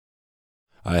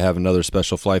I have another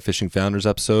special Fly Fishing Founders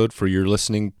episode for your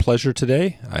listening pleasure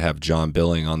today. I have John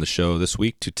Billing on the show this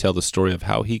week to tell the story of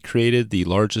how he created the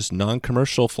largest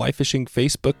non-commercial fly fishing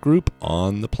Facebook group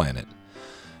on the planet.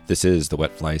 This is the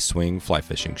Wet Fly Swing Fly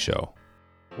Fishing Show.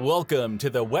 Welcome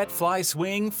to the Wet Fly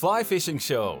Swing Fly Fishing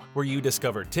Show, where you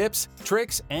discover tips,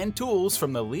 tricks, and tools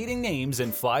from the leading names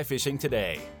in fly fishing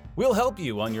today. We'll help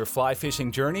you on your fly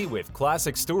fishing journey with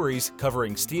classic stories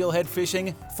covering steelhead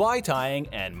fishing, fly tying,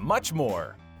 and much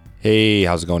more. Hey,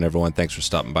 how's it going, everyone? Thanks for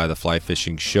stopping by the Fly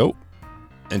Fishing Show.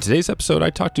 In today's episode, I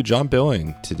talked to John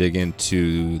Billing to dig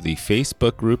into the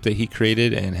Facebook group that he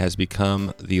created and has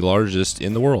become the largest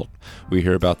in the world. We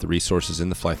hear about the resources in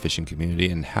the fly fishing community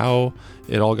and how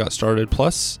it all got started,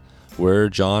 plus where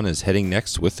John is heading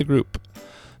next with the group.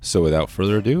 So without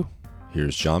further ado,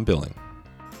 here's John Billing.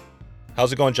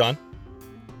 How's it going, John?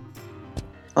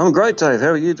 I'm great, Dave. How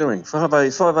are you doing? 5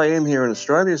 a.m. here in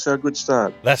Australia, so a good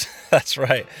start. That's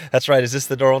right. That's right. Is this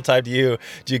the normal time to you?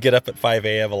 Do you get up at 5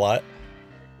 a.m. a lot?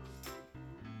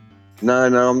 No,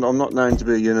 I'm not known to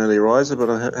be an early riser, but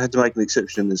I had to make an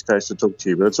exception in this case to talk to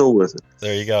you, but it's all worth it.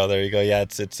 There you go. Yeah,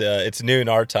 it's noon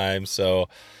our time, so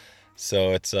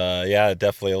it's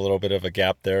definitely a little bit of a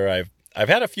gap there. I've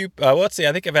had a few. Let's see.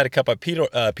 I think I've had a couple.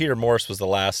 Peter Morse was the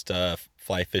last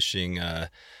fly fishing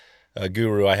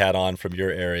guru I had on from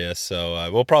your area,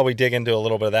 so we'll probably dig into a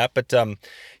little bit of that. But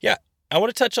I want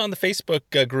to touch on the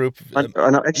Facebook group.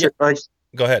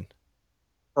 Go ahead.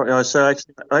 I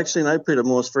actually know Peter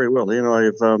Morse very well. He and I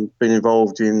have been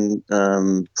involved in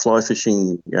fly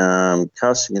fishing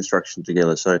casting instruction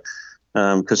together. So,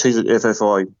 because he's an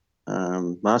FFI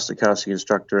master casting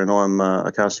instructor, and I'm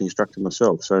a casting instructor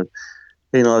myself. So,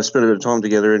 he and I have spent a bit of time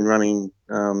together in running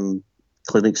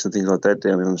clinics and things like that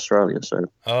down in Australia. So,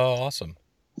 awesome!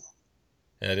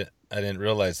 Yeah, I didn't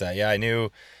realize that. Yeah, I knew.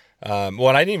 I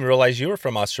didn't even realize you were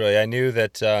from Australia. I knew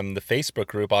that the Facebook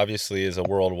group obviously is a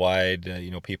worldwide,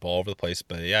 people all over the place.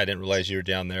 But yeah, I didn't realize you were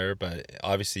down there. But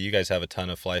obviously, you guys have a ton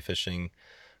of fly fishing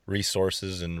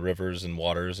resources and rivers and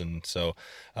waters, and so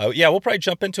we'll probably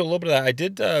jump into a little bit of that. I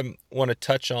did want to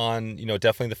touch on,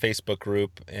 definitely the Facebook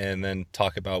group, and then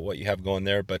talk about what you have going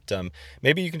there. But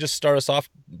maybe you can just start us off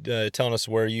telling us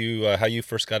where how you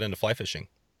first got into fly fishing.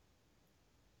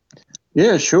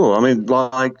 Yeah, sure. I mean,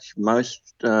 like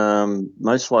most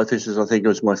fly fishers, I think it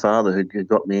was my father who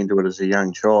got me into it as a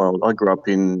young child. I grew up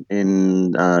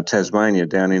in Tasmania,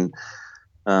 down in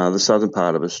the southern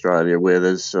part of Australia, where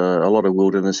there's a lot of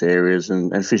wilderness areas,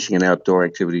 and fishing and outdoor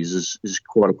activities is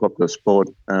quite a popular sport,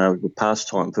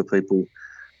 pastime for people.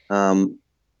 So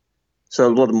a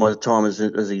lot of my time as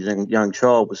a young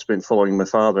child was spent following my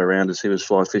father around as he was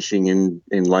fly fishing in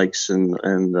lakes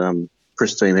and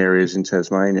pristine areas in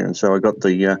Tasmania. And so I got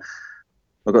the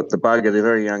bug at a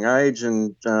very young age,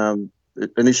 and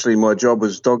initially my job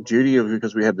was dog duty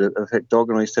because we had a pet dog,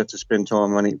 and I used to have to spend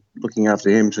time looking after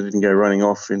him so he didn't go running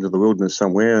off into the wilderness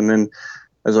somewhere. And then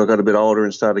as I got a bit older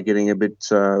and started getting a bit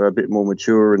more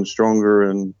mature and stronger,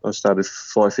 and I started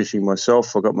fly fishing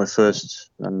myself, I got my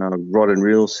first rod and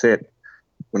reel set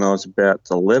when I was about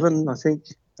 11, I think,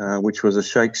 which was a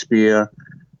Shakespeare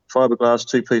fiberglass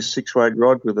two-piece six-weight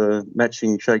rod with a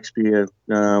matching Shakespeare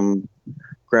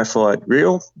graphite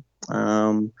reel,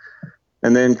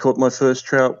 and then caught my first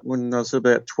trout when I was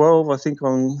about 12, I think,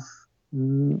 on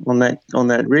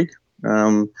that rig.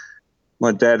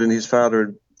 My dad and his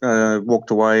father had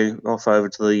walked away off over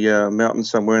to the mountain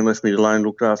somewhere and left me alone,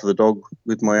 looked after the dog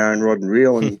with my own rod and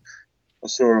reel, and I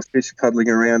saw a fish puddling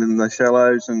around in the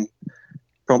shallows and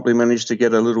promptly managed to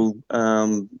get a little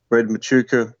red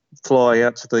machuca fly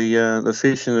out to the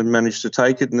fish, and managed to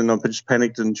take it. And then I just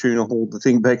panicked and tuna hauled the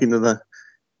thing back into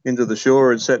the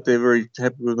shore and sat there very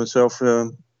happy with myself,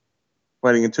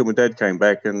 waiting until my dad came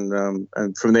back. And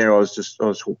from there I was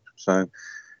hooked. So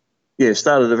yeah,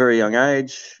 started at a very young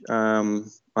age.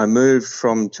 I moved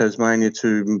from Tasmania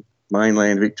to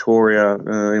mainland Victoria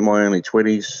in my early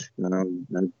 20s,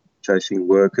 chasing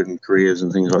work and careers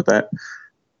and things like that.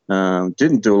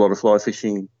 Didn't do a lot of fly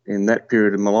fishing in that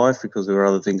period of my life because there were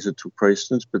other things that took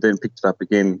precedence, but then picked it up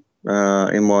again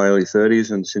in my early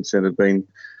 30s, and since then have been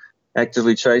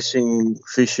actively chasing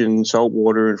fish in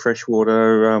saltwater and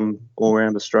freshwater all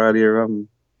around Australia, in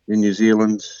New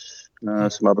Zealand,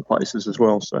 some other places as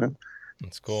well. So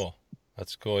that's cool.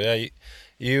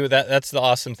 Yeah, that's the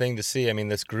awesome thing to see. I mean,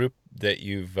 this group that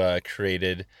you've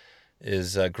created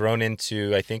is grown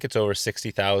into, I think it's over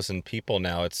 60,000 people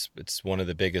now. It's one of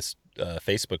the biggest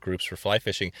Facebook groups for fly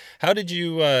fishing. How did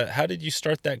you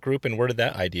start that group, and where did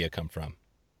that idea come from?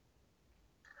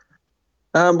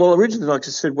 Well, originally, like I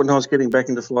said, when I was getting back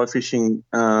into fly fishing,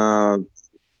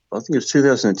 I think it was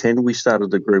 2010 we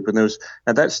started the group, and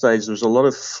at that stage there was a lot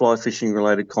of fly fishing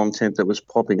related content that was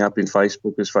popping up in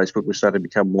Facebook as Facebook was starting to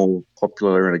become more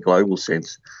popular in a global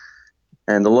sense.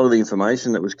 And a lot of the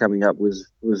information that was coming up was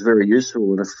very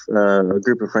useful. And if, a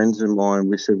group of friends of mine,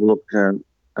 we said, well, look,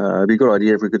 it'd be a good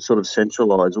idea if we could sort of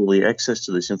centralise all the access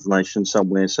to this information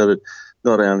somewhere so that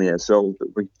not only ourselves, but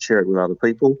we could share it with other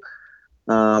people.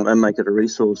 And make it a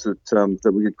resource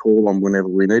that we could call on whenever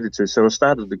we needed to. So I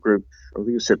started the group, I think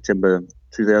it was September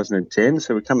 2010.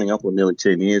 So we're coming up on nearly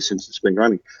 10 years since it's been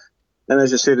running. And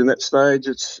as I said, in that stage,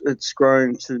 it's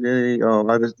grown to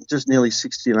nearly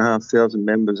 60,500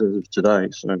 members as of today.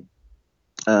 So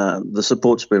the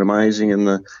support's been amazing,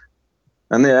 and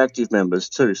they're active members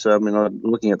too. So, I mean, I'm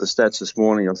looking at the stats this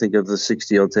morning. I think of the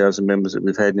 60-odd thousand members that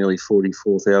we've had, nearly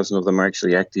 44,000 of them are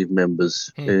actually active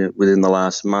members within the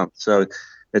last month. So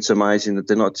it's amazing that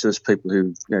they're not just people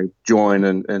who join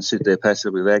and sit there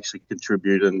passively. They actually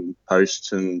contribute and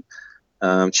post and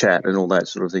chat and all that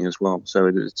sort of thing as well.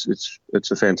 So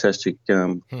it's a fantastic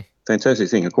fantastic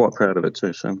thing. I'm quite proud of it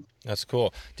too. So that's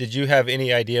cool. Did you have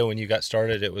any idea when you got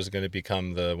started it was going to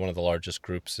become one of the largest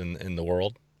groups in the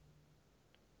world?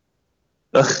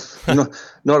 Not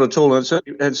at all. It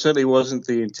certainly wasn't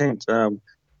the intent.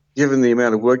 Given the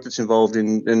amount of work that's involved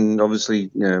in obviously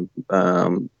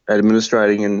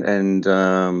administrating and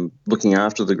looking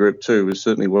after the group too, it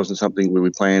certainly wasn't something we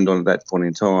planned on at that point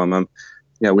in time.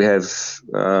 We have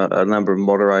a number of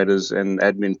moderators and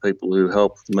admin people who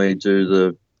help me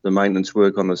do the maintenance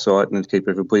work on the site and keep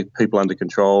people under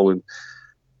control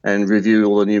and review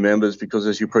all the new members, because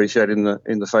as you appreciate in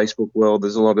the Facebook world,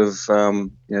 there's a lot of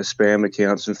spam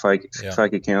accounts and fake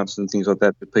accounts and things like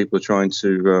that people are trying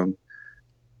to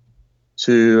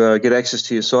get access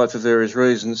to your site for various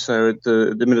reasons. So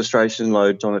the administration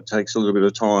load on it takes a little bit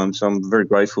of time. So I'm very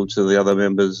grateful to the other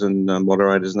members and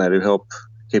moderators and that who help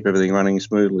keep everything running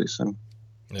smoothly. So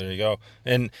there you go.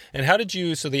 And how did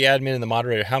you? So the admin and the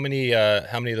moderator, how many of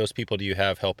those people do you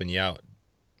have helping you out?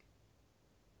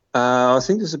 I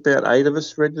think there's about 8 of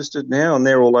us registered now, and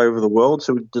they're all over the world.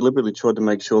 So we deliberately tried to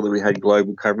make sure that we had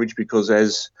global coverage, because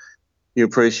as you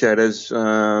appreciate, as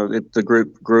the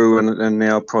group grew and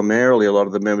now primarily a lot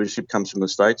of the membership comes from the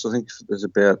States. I think there's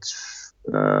about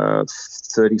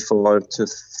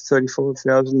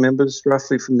 35,000 members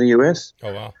roughly from the US.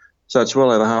 Oh, wow. So it's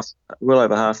well over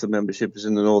half the membership is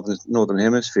in the northern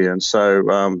hemisphere. And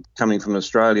so coming from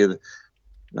Australia,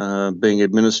 being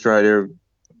administrator,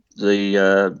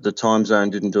 the time zone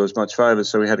didn't do us much favour,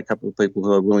 so we had a couple of people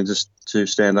who are willing to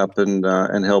stand up and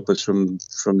help us from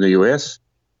the US,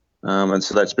 and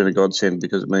so that's been a godsend,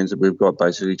 because it means that we've got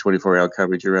basically 24-hour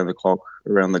coverage around the clock,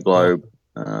 around the globe.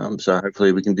 So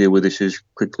hopefully we can deal with issues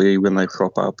quickly when they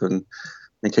crop up and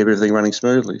keep everything running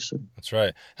smoothly. So that's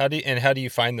right. How do you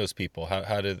find those people?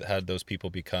 How did those people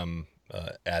become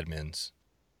admins?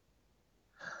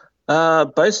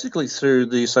 Basically through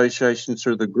the association,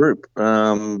 through the group.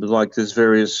 Like there's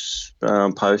various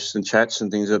posts and chats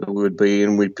and things that we would be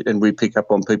in, and we pick up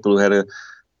on people who had a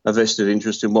vested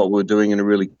interest in what we're doing and are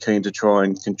really keen to try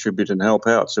and contribute and help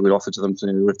out. So we'd offer to them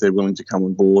if they're willing to come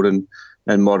on board and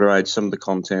moderate some of the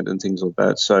content and things like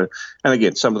that. So, and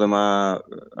again, some of them are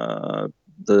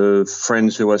the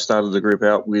friends who I started the group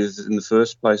out with in the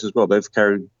first place as well. They've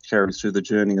carried through the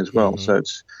journey as well. Mm-hmm. So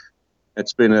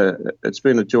it's been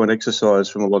a joint exercise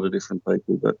from a lot of different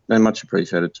people, but they're much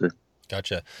appreciated too.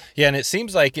 Gotcha. Yeah, and it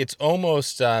seems like it's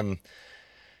almost,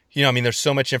 there's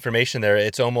so much information there.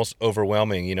 It's almost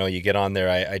overwhelming. You get on there.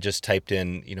 I just typed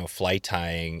in, fly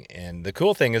tying, and the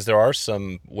cool thing is there are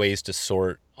some ways to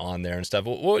sort on there and stuff.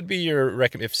 What would be your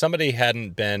if somebody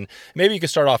hadn't been? Maybe you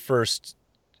could start off first.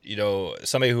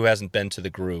 Somebody who hasn't been to the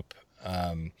group.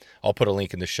 I'll put a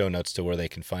link in the show notes to where they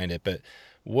can find it, but.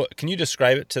 What can you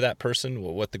describe it to that person?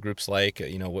 What the group's like?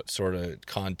 What sort of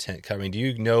content covering? Do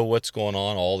you know what's going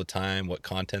on all the time? What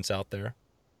content's out there?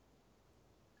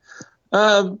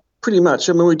 Pretty much.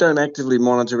 I mean, we don't actively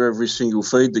monitor every single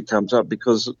feed that comes up,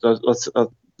 because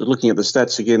looking at the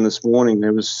stats again this morning,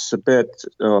 there was about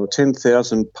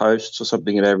 10,000 posts or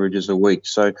something it averages a week.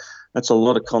 So that's a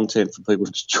lot of content for people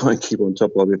to try and keep on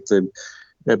top of if they're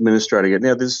administrating it.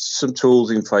 Now, there's some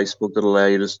tools in Facebook that allow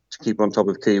you to keep on top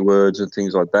of keywords and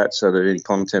things like that, so that any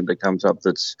content that comes up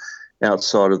that's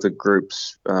outside of the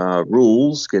group's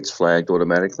rules gets flagged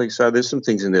automatically. So there's some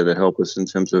things in there that help us in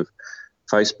terms of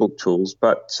Facebook tools.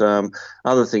 But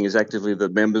other thing is actively the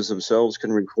members themselves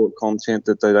can report content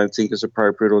that they don't think is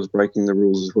appropriate or is breaking the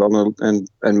rules as well.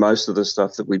 And most of the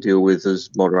stuff that we deal with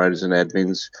as moderators and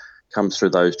admins comes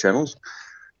through those channels.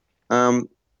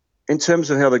 In terms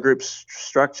of how the group's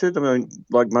structured, I mean,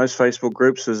 like most Facebook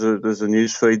groups, there's a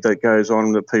news feed that goes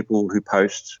on that people who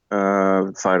post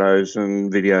photos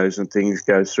and videos and things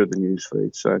goes through the news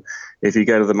feed. So if you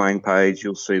go to the main page,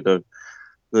 you'll see the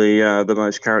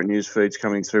most current news feeds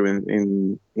coming through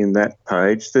in that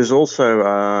page. There's also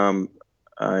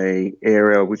a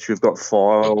area which we've got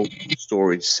file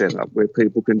storage set up where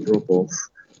people can drop off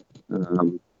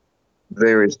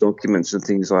various documents and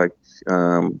things like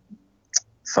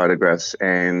photographs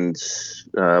and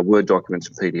Word documents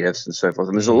and PDFs and so forth.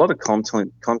 And there's a lot of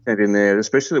content in there,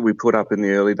 especially that we put up in the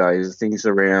early days, things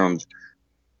around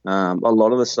a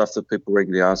lot of the stuff that people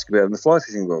regularly ask about in the fly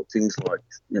fishing world, things like,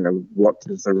 what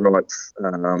is the right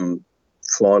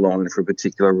fly line for a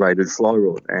particular rated fly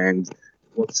rod, and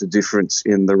what's the difference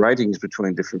in the ratings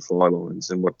between different fly lines,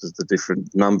 and what does the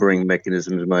different numbering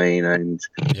mechanisms mean, and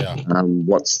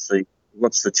what's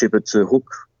the chipper to hook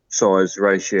size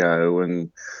ratio,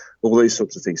 and all these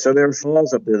sorts of things. So there are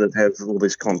files up there that have all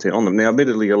this content on them. Now,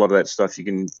 admittedly, a lot of that stuff you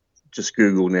can just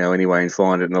Google now anyway and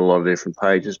find it in a lot of different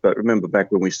pages. But remember, back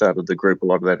when we started the group, a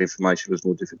lot of that information was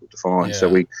more difficult to find. Yeah. So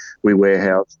we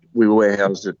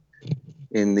warehoused it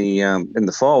in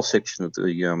the file section of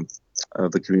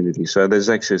the community. So there's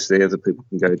access there that people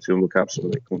can go to and look up some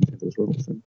of that content as well.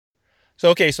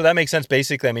 So that makes sense.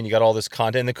 Basically, I mean, you got all this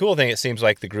content. And the cool thing, it seems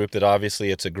like the group that obviously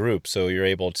it's a group, so you're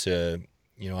able to,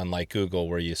 unlike Google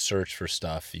where you search for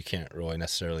stuff, you can't really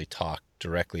necessarily talk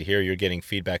directly. Here, you're getting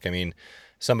feedback. I mean,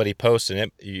 somebody posts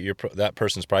and that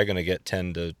person's probably going to get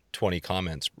 10 to 20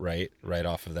 comments right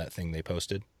off of that thing they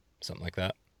posted, something like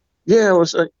that. Yeah, I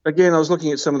was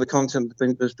looking at some of the content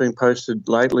that's been posted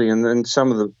lately, and then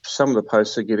some of the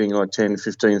posts are getting like 10,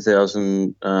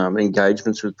 15,000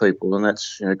 engagements with people, and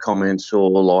that's comments or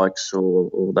likes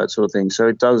or that sort of thing.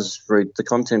 So the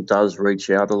content does reach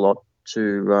out a lot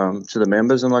to the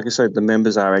members, and like I said, the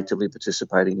members are actively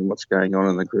participating in what's going on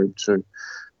in the group too.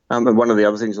 And one of the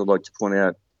other things I'd like to point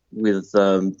out with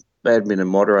admin and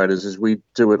moderators is we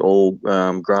do it all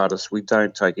gratis. We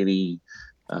don't take any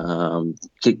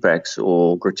kickbacks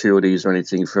or gratuities or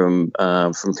anything from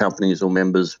companies or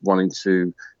members wanting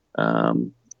to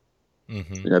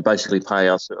basically pay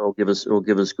us or give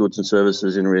us goods and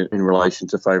services in relation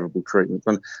to favourable treatment.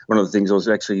 One of the things I was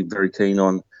actually very keen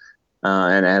on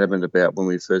and adamant about when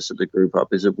we first set the group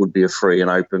up is it would be a free and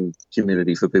open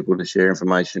community for people to share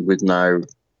information with no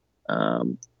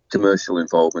commercial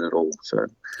involvement at all. So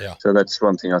that's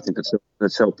one thing I think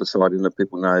that's helped the site in that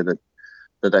people know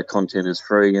that content is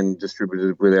free and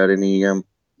distributed without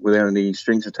any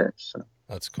strings attached. So.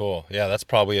 That's cool. Yeah, that's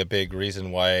probably a big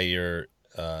reason why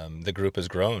the group has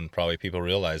grown. Probably people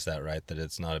realize that, right? That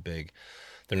it's not they're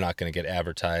not going to get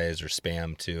advertised or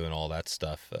spammed to and all that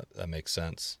stuff. That makes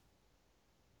sense.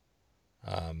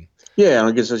 Yeah, and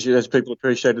I guess as people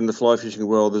appreciate in the fly fishing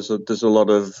world, there's a lot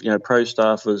of pro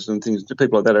staffers and things,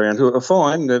 people like that around who are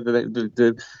fine.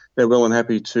 They're well and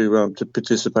happy to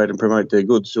participate and promote their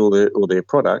goods or their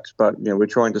products, but we're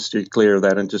trying to steer clear of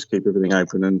that and just keep everything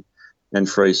open and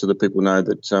free so that people know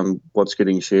that what's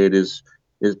getting shared is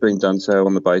being done so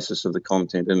on the basis of the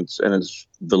content and its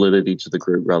validity to the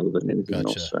group rather than anything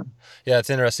else. So. Yeah,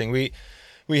 it's interesting. We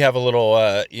have a little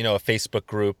a Facebook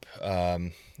group.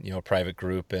 A private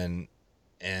group, and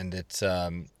it's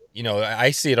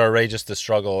I see it already, just the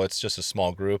struggle. It's just a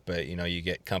small group, but you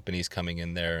get companies coming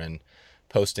in there and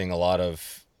posting a lot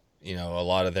of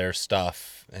their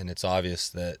stuff, and it's obvious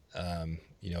that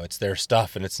it's their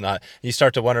stuff, and it's not. You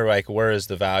start to wonder, like, where is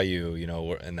the value,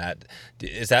 and that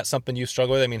is that something you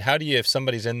struggle with? I mean, how do you, if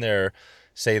somebody's in there,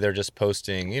 say they're just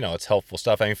posting, it's helpful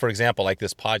stuff. I mean, for example, like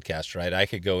this podcast, right? I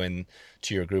could go in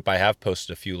to your group. I have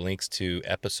posted a few links to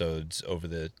episodes over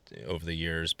the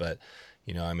years, but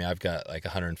I've got like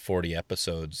 140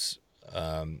 episodes,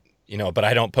 but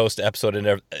I don't post an episode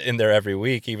in there every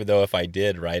week, even though if I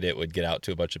did, right, it would get out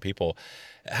to a bunch of people.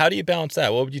 How do you balance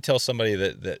that? What would you tell somebody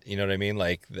that you know what I mean?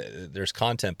 Like there's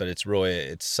content, but it's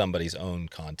somebody's own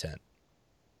content.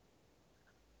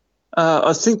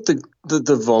 I think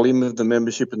the volume of the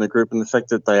membership in the group and the fact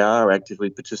that they are actively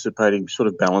participating sort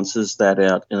of balances that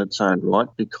out in its own right,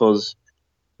 because,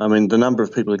 I mean, the number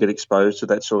of people who get exposed to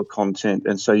that sort of content,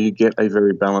 and so you get a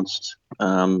very balanced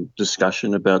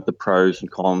discussion about the pros and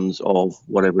cons of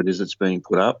whatever it is that's being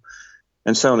put up.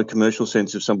 And so in a commercial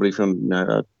sense, if somebody from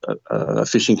a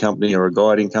fishing company or a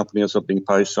guiding company or something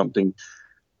posts something,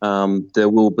 there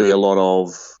will be a lot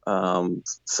of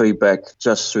feedback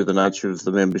just through the nature of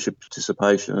the membership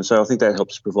participation. And so I think that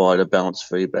helps provide a balanced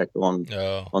feedback on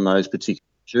those particular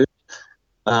issues.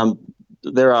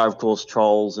 There are, of course,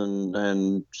 trolls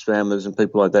and spammers and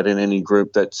people like that in any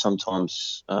group that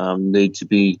sometimes need to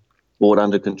be brought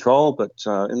under control. But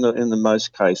in the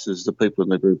most cases, the people in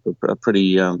the group are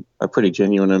pretty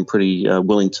genuine and pretty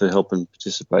willing to help and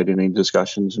participate in any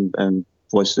discussions and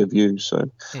voice their views. So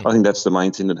I think that's the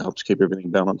main thing that helps keep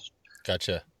everything balanced.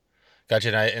 Gotcha.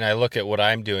 And I look at what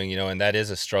I'm doing, and that is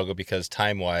a struggle because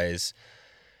time-wise,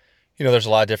 there's a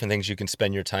lot of different things you can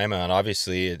spend your time on.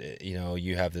 Obviously,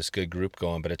 you have this good group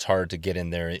going, but it's hard to get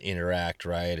in there and interact,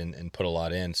 right, and put a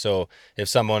lot in. So if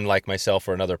someone like myself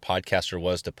or another podcaster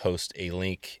was to post a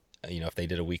link, if they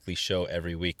did a weekly show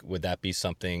every week, would that be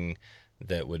something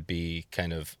that would be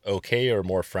kind of okay or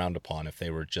more frowned upon if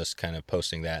they were just kind of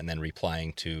posting that and then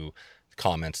replying to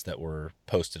comments that were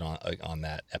posted on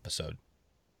that episode?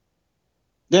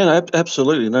 Yeah, no,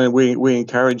 absolutely. No, we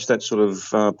encourage that sort of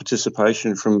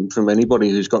participation from anybody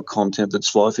who's got content that's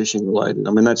fly fishing related.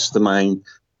 I mean, that's the main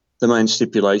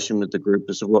stipulation with the group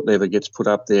is that whatever gets put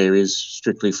up there is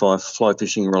strictly fly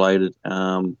fishing related,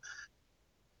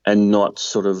 and not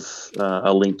sort of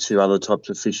a link to other types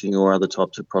of fishing or other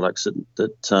types of products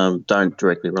that don't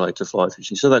directly relate to fly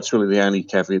fishing. So that's really the only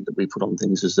caveat that we put on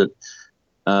things is that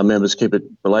members keep it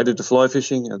related to fly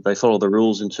fishing. They follow the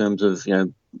rules in terms of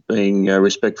being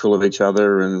respectful of each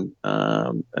other and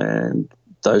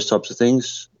those types of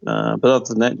things. But other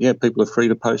than that, people are free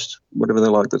to post whatever they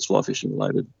like that's fly fishing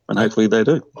related, and hopefully they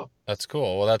do. That's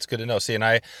cool. Well, that's good to know. See, and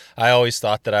I always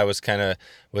thought that I was going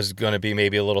to be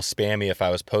maybe a little spammy if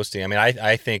I was posting. I mean,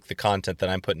 I think the content that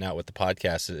I'm putting out with the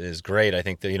podcast is great. I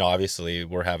think that, obviously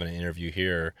we're having an interview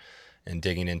here and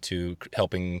digging into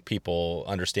helping people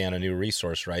understand a new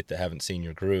resource, right, that haven't seen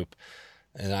your group.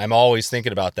 And I'm always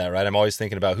thinking about that, right? I'm always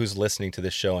thinking about who's listening to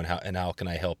this show and how can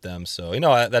I help them. So,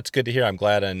 that's good to hear. I'm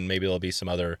glad, and maybe there'll be some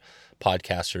other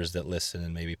podcasters that listen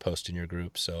and maybe post in your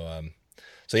group.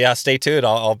 So yeah, stay tuned.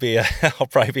 I'll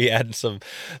probably be adding some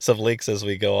links as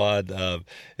we go on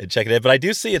and check it out. But I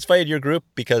do see it's funny in your group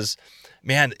because,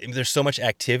 man, there's so much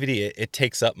activity. It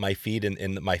takes up my feed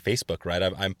in my Facebook, right?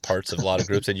 I'm parts of a lot of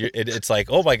groups, and it's like,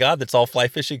 oh my God, that's all fly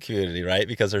fishing community, right?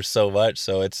 Because there's so much.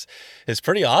 So it's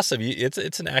pretty awesome.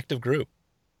 It's an active group.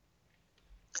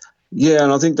 Yeah,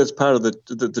 and I think that's part of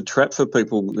the trap for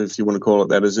people, if you want to call it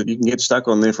that, is that you can get stuck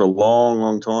on there for a long,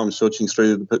 long time searching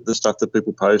through the stuff that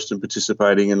people post and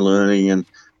participating and learning and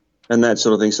that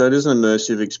sort of thing. So it is an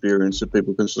immersive experience that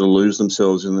people can sort of lose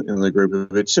themselves in the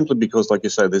group of it, simply because, like you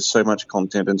say, there's so much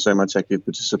content and so much active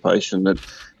participation that,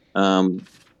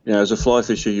 as a fly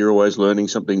fisher, you're always learning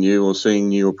something new or seeing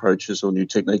new approaches or new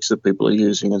techniques that people are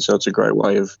using. And so it's a great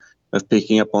way of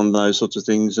picking up on those sorts of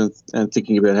things and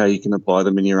thinking about how you can apply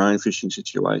them in your own fishing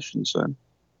situation. So,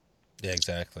 yeah,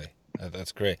 exactly.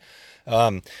 That's great.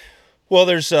 Well,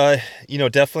 there's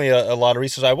definitely a lot of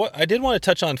resources. I did want to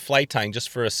touch on fly tying just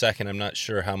for a second. I'm not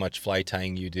sure how much fly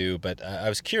tying you do, but I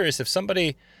was curious if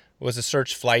somebody was to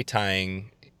search fly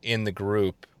tying in the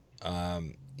group.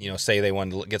 Say they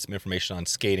wanted to get some information on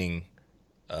skating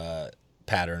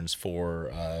patterns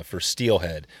for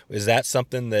steelhead. Is that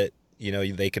something that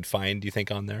they could find, do you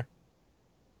think, on there?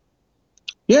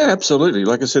 Yeah, absolutely.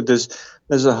 Like I said,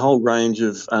 there's a whole range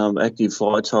of active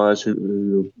fly tyers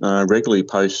who regularly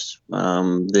post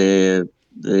their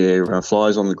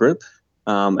flies on the group,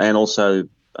 and also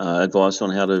advice on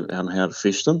how to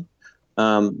fish them.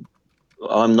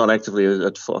 I'm not actively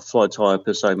a fly tyer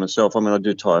per se myself. I mean, I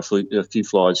do tie a few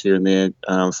flies here and there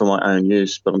for my own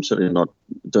use, but I'm certainly not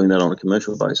doing that on a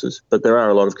commercial basis. But there are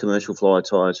a lot of commercial fly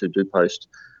tyers who do post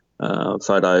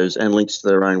photos and links to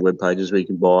their own web pages where you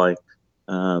can buy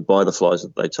the flies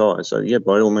that they tie. So yeah,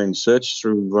 by all means, search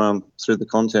through the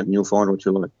content and you'll find what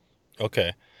you like.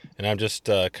 Okay, and I'm just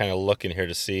kind of looking here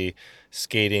to see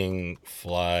skating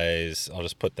flies. I'll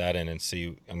just put that in and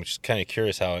see. I'm just kind of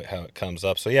curious how it comes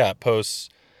up. So yeah, it posts.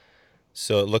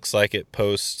 So it looks like it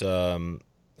posts a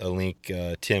link.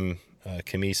 Tim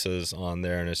Camisa's on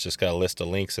there, and it's just got a list of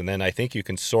links. And then I think you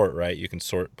can sort, right? You can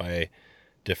sort by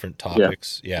different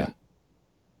topics. Yeah.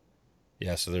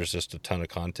 So there's just a ton of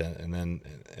content, and then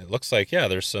it looks like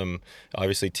there's some.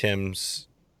 Obviously, Tim's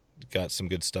got some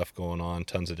good stuff going on.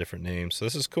 Tons of different names. So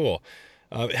this is cool.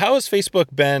 How has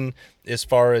Facebook been as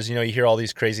far as you hear all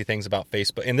these crazy things about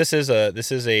Facebook? And this is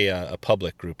a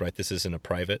public group, right? This isn't a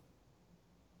private.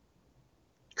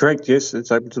 Correct. Yes,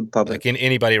 it's open to the public. Like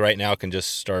anybody right now can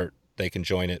just start. They can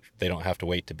join it. They don't have to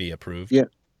wait to be approved. Yeah.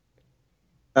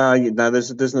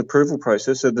 There's an approval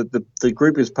process. So the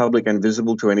group is public and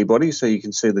visible to anybody, so you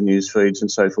can see the news feeds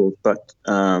and so forth. But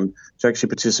to actually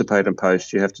participate and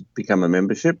post, you have to become a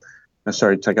membership.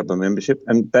 Take up a membership,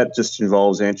 and that just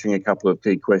involves answering a couple of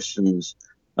key questions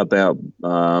about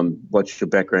what's your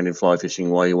background in fly fishing,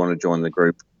 why you want to join the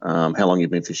group, how long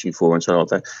you've been fishing for, and so on like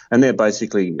that. And they're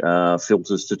basically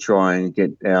filters to try and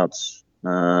get out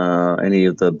any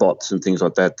of the bots and things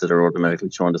like that that are automatically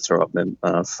trying to throw up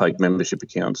fake membership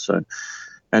accounts. So,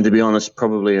 and to be honest,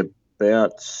 probably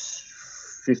about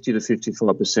 50 to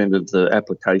 55% of the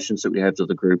applications that we have to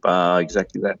the group are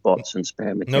exactly that, bots and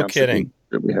spam accounts. No kidding.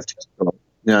 That we have to control.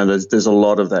 There's a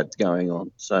lot of that going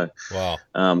on. So wow,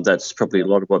 that's probably a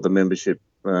lot of what the membership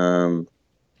filtering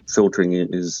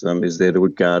is there to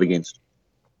guard against.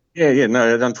 Yeah,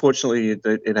 no, unfortunately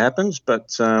it happens,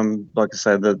 but like I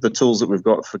say, the tools that we've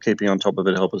got for keeping on top of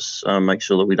it help us make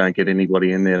sure that we don't get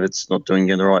anybody in there that's not doing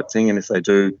the right thing, and if they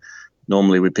do,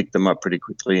 normally we pick them up pretty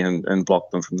quickly and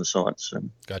block them from the site. So.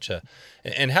 Gotcha.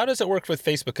 And how does it work with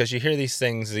Facebook? Because you hear these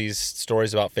things, these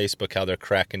stories about Facebook, how they're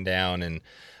cracking down, and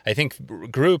I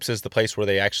think groups is the place where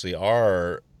they actually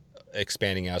are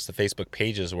expanding out. It's the Facebook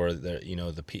pages where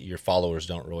your followers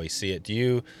don't really see it. Do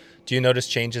you notice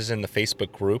changes in the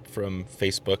Facebook group from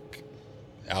Facebook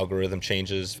algorithm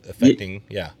changes affecting?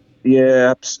 Yeah.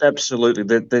 Yeah,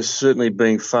 absolutely. They're certainly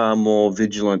being far more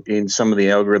vigilant in some of the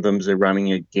algorithms they're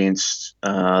running against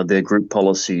their group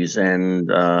policies and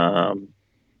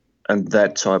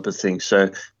that type of thing. So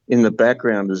in the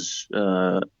background,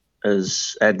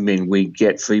 as admin, we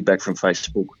get feedback from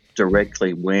Facebook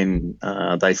directly when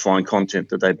they find content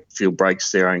that they feel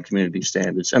breaks their own community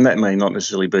standards, and that may not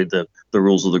necessarily be the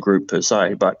rules of the group per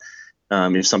se, but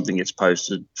if something gets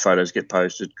posted, photos get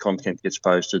posted, content gets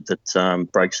posted that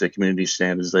breaks their community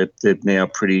standards, they're now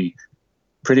pretty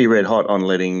red hot on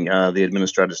letting the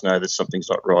administrators know that something's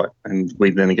not right, and we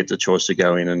then get the choice to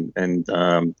go in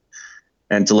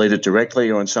and delete it directly,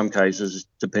 or in some cases,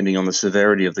 depending on the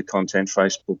severity of the content,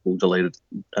 Facebook will delete it.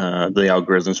 The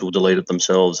algorithms will delete it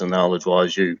themselves, and they'll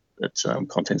advise you that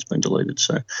content's been deleted.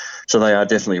 So they are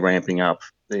definitely ramping up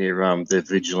their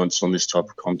vigilance on this type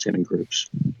of content in groups.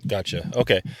 Gotcha.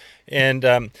 Okay,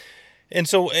 and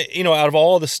so out of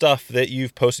all the stuff that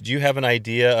you've posted, do you have an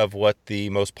idea of what the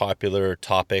most popular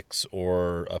topics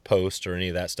or a post or any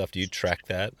of that stuff? Do you track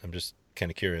that? I'm just kind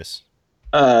of curious.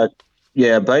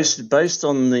 Yeah, based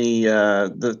on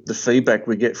the feedback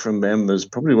we get from members,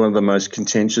 probably one of the most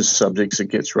contentious subjects that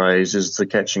gets raised is the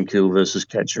catch and kill versus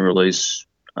catch and release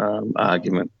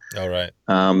argument. All right.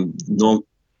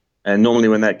 And normally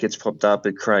when that gets popped up,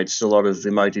 it creates a lot of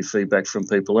emotive feedback from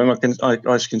people, and I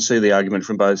can see the argument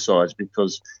from both sides,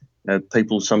 because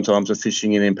people sometimes are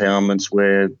fishing in impoundments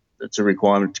where it's a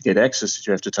requirement to get access that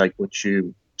you have to take what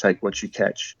you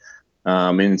catch.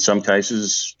 In some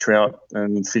cases, trout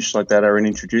and fish like that are an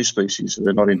introduced species, so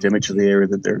they're not endemic to the area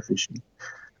that they're fishing.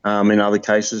 In other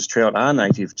cases, trout are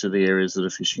native to the areas that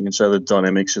are fishing, and so the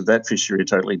dynamics of that fishery are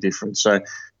totally different. So,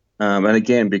 and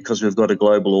again, because we've got a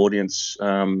global audience,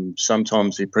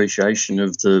 sometimes the appreciation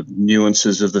of the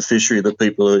nuances of the fishery that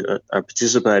people are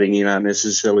participating in aren't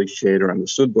necessarily shared or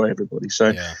understood by everybody. So.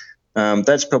 Yeah.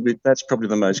 That's probably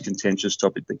the most contentious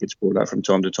topic that gets brought up from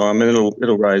time to time, and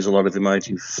it'll raise a lot of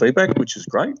emotive feedback, which is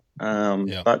great.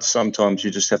 But sometimes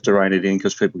you just have to rein it in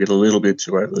because people get a little bit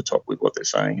too over the top with what they're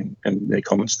saying and their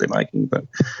comments they're making. But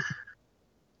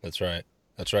that's right.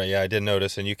 Yeah, I did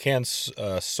notice, and you can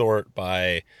sort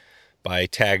by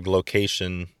tagged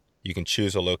location. You can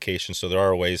choose a location, so there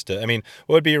are ways to. I mean,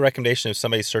 what would be your recommendation if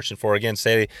somebody's searching for? Again,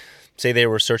 say they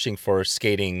were searching for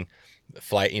skating.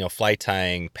 Fly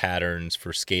tying patterns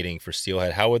for skating for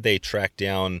steelhead. How would they track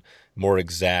down more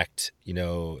exact,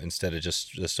 instead of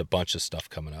just a bunch of stuff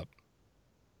coming up?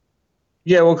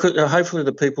 Yeah, well, hopefully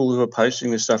the people who are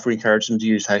posting this stuff, we encourage them to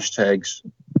use hashtags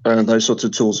and those sorts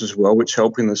of tools as well, which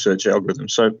help in the search algorithm.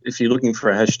 So if you're looking for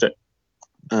a hashtag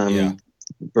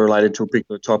related to a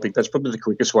particular topic, that's probably the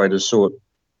quickest way to sort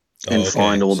and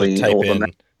find all the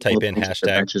type in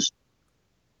hashtag.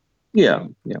 Yeah.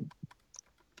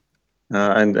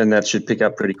 And that should pick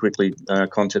up pretty quickly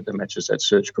content that matches that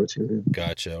search criteria.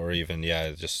 Gotcha. Or even,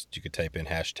 just you could type in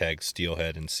hashtag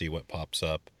steelhead and see what pops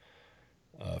up,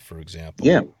 for example.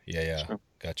 Yeah. Sure.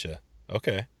 Gotcha.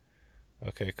 Okay,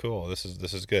 cool. This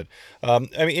is good.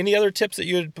 Any other tips that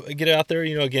you would get out there?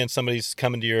 Again, somebody's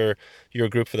coming to your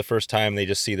group for the first time. They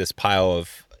just see this pile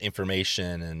of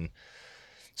information, and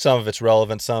some of it's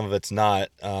relevant, some of it's not.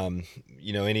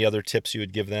 Any other tips you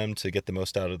would give them to get the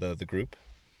most out of the group?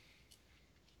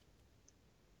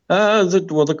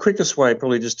 The quickest way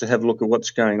probably just to have a look at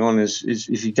what's going on is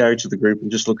if you go to the group and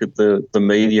just look at the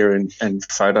media and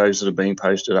photos that are being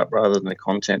posted up rather than the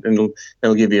content, and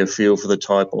it'll give you a feel for the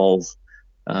type of,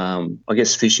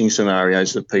 fishing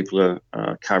scenarios that people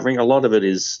are covering. A lot of it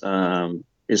is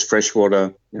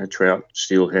freshwater, trout,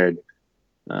 steelhead,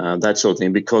 that sort of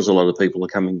thing, because a lot of people are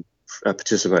coming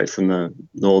participate from the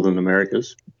Northern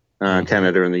Americas,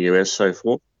 Canada and the US, so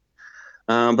forth.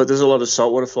 But there's a lot of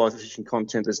saltwater fly fishing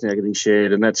content that's now getting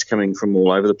shared, and that's coming from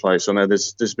all over the place. I know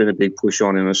there's been a big push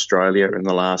on in Australia in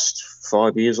the last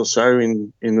 5 years or so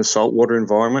in the saltwater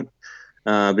environment,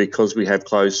 because we have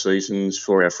closed seasons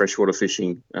for our freshwater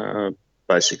fishing.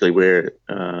 Basically, we're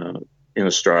in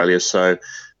Australia, so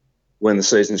when the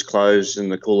season's closed in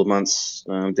the cooler months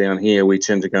down here, we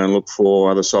tend to go and look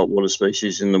for other saltwater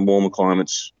species in the warmer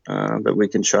climates that we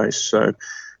can chase.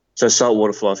 So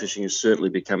saltwater fly fishing is certainly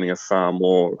becoming a far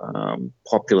more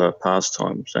popular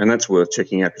pastime, and that's worth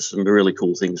checking out, because some really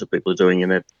cool things that people are doing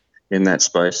in that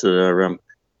space that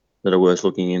are worth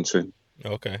looking into.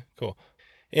 Okay, cool.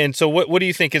 And so what do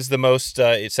you think is the most,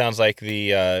 it sounds like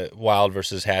the wild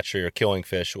versus hatchery or killing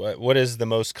fish. What is the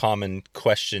most common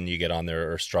question you get on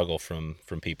there or struggle from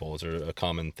people? Is there a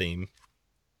common theme?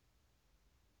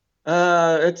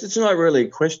 It's not really a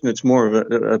question. It's more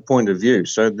of a point of view.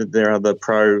 So there are the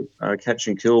pro catch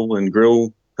and kill and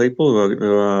grill people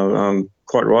who are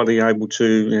quite rightly able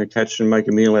to catch and make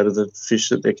a meal out of the fish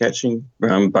that they're catching,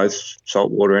 both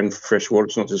saltwater and freshwater.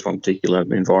 It's not just one particular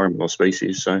environment or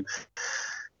species. So,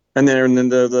 and then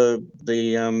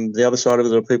the other side of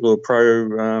it are people who are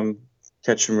pro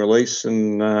catch and release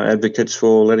and advocates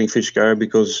for letting fish go,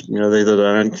 because they either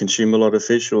don't consume a lot of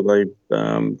fish or they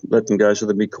let them go so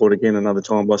they'll be caught again another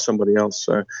time by somebody else.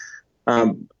 So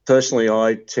personally,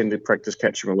 I tend to practice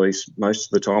catch and release most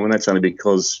of the time, and that's only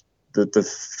because the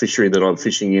fishery that I'm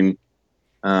fishing in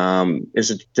is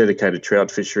a dedicated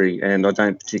trout fishery, and I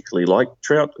don't particularly like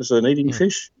trout as an eating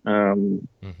fish.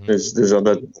 There's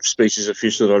other species of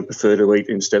fish that I'd prefer to eat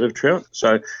instead of trout.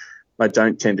 So I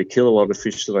don't tend to kill a lot of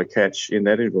fish that I catch in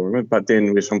that environment. But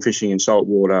then if I'm fishing in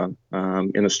saltwater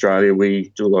in Australia,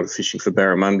 we do a lot of fishing for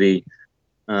barramundi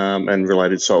and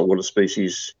related saltwater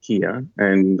species here.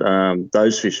 And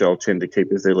those fish I'll tend to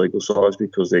keep at their legal size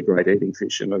because they're great eating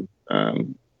fish.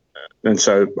 And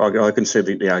so I can see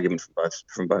the argument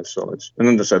from both sides. And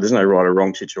then so there's no right or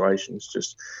wrong situation. It's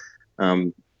just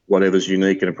whatever's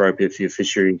unique and appropriate for your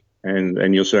fishery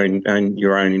and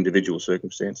your own individual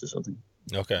circumstances, I think.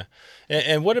 Okay.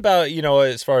 And what about,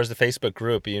 as far as the Facebook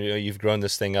group, you've grown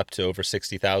this thing up to over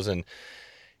 60,000.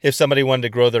 If somebody wanted to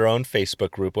grow their own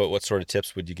Facebook group, what sort of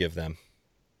tips would you give them?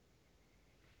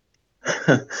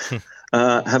 Have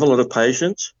a lot of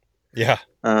patience. Yeah.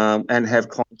 And have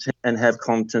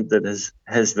content that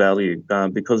has value,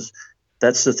 because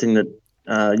that's the thing that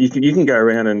you can go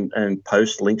around and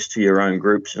post links to your own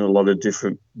groups in a lot of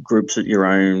different groups that you're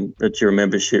a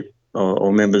membership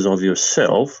or members of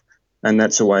yourself, and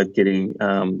that's a way of getting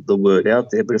the word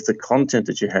out there. But if the content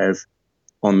that you have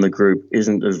on the group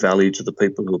isn't of value to the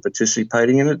people who are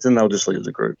participating in it, then they'll just leave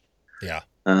the group. Yeah.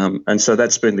 And so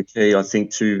that's been the key, I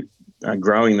think, to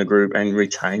growing the group and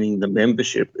retaining the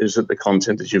membership, is that the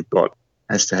content that you've got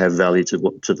has to have value to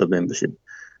the membership.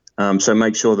 So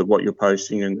make sure that what you're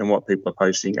posting and what people are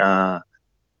posting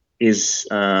is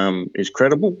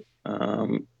credible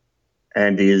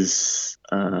and is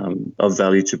of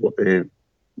value to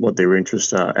what their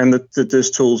interests are. And that there's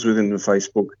tools within the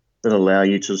Facebook that allow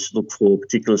you to look for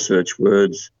particular search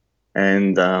words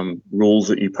and rules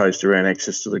that you post around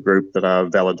access to the group that are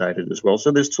validated as well.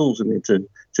 So there's tools in there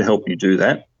to help you do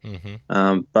that.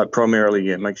 Mm-hmm. But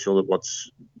primarily, make sure that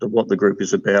what the group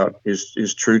is about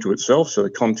is true to itself. So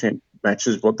the content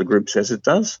matches what the group says it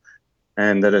does,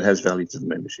 and that it has value to the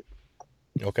membership.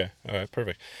 Okay. All right.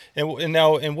 Perfect. And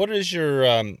what is your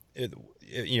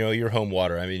your home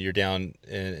water? I mean, you're down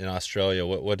in Australia.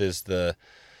 What is the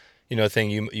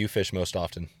thing you fish most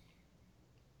often?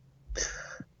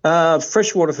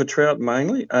 Freshwater for trout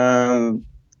mainly.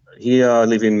 Here I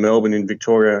live in Melbourne in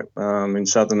Victoria, in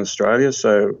southern Australia.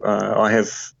 So I have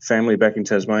family back in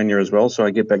Tasmania as well. So I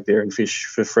get back there and fish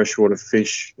for freshwater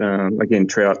fish. Again,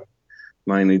 trout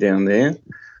mainly down there.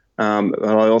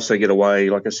 I also get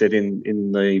away, like I said,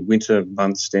 in the winter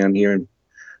months down here and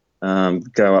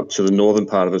go up to the northern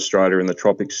part of Australia in the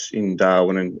tropics in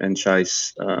Darwin and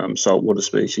chase saltwater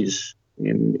species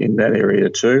in that area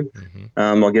too.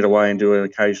 Mm-hmm. I get away and do an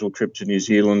occasional trip to New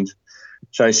Zealand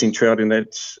chasing trout in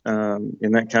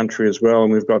that country as well.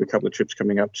 And we've got a couple of trips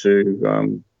coming up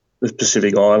to the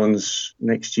Pacific Islands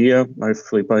next year,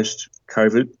 hopefully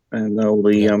post-COVID, and all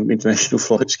the international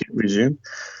flights get resumed.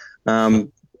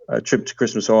 A trip to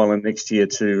Christmas Island next year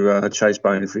to chase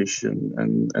bonefish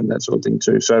and that sort of thing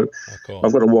too. So cool.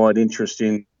 I've got a wide interest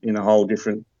in a whole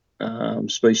different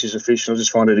species of fish, and I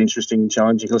just find it interesting and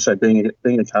challenging. Also, being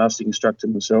a casting instructor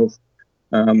myself,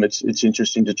 it's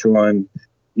interesting to try and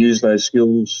use those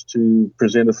skills to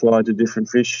present a fly to different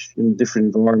fish in a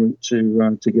different environment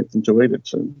to get them to eat it.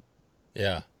 So,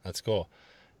 Yeah, that's cool.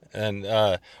 And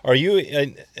are you,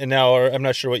 and now I'm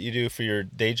not sure what you do for your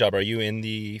day job. Are you in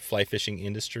the fly fishing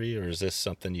industry, or is this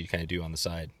something you kind of do on the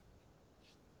side?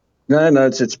 no,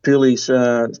 it's purely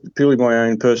my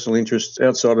own personal interests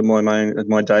outside of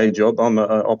my day job. I'm an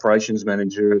operations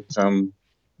manager at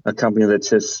a company that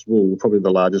tests wool, probably the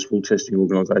largest wool testing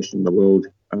organisation in the world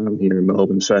here in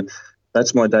Melbourne. So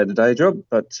that's my day-to-day job.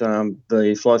 But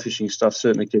the fly fishing stuff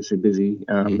certainly keeps me busy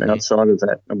outside of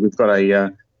that. And we've got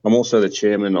I'm also the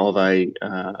chairman of a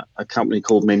company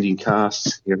called Mending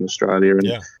Casts here in Australia,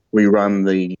 and we run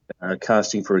the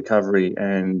casting for recovery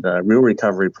and reel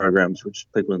recovery programs, which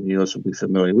people in the US will be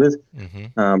familiar with.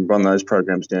 Run those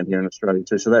programs down here in Australia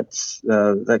too. So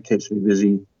that keeps me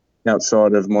busy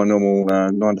outside of my normal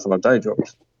 9 to 5 day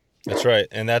jobs. That's right,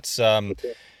 and that's and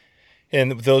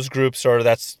those groups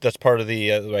that's part of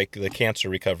the like the cancer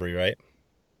recovery, right?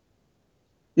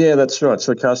 Yeah, that's right.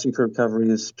 So Casting for Recovery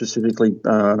is specifically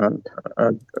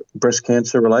breast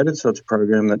cancer related. So it's a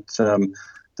program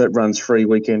that runs free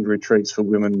weekend retreats for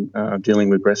women dealing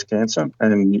with breast cancer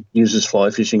and uses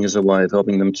fly fishing as a way of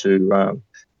helping them to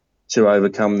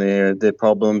overcome their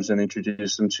problems and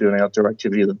introduce them to an outdoor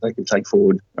activity that they can take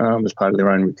forward as part of their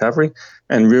own recovery.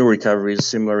 And reel recovery is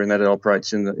similar in that it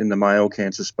operates in the male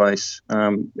cancer space.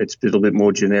 It's a little bit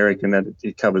more generic in that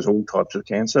it covers all types of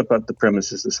cancer, but the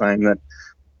premise is the same, that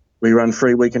we run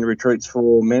free weekend retreats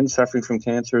for men suffering from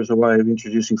cancer as a way of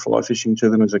introducing fly fishing to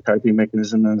them as a coping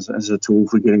mechanism, as a tool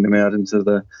for getting them out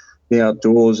into the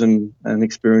outdoors and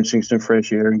experiencing some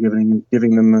fresh air and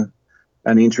giving them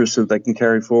an interest that they can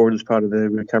carry forward as part of their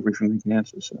recovery from the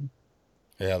cancer. So.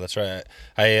 Yeah, that's right.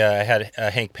 I had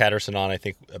Hank Patterson on, I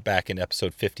think, back in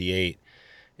episode 58,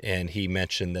 and he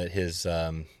mentioned that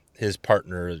his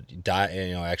partner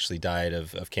actually died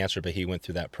of cancer, but he went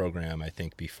through that program, I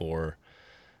think, before.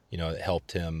 It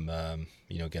helped him,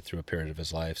 get through a period of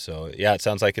his life. So yeah, it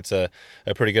sounds like it's a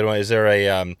pretty good one. Is there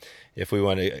if we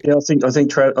want to? Yeah,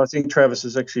 I think Travis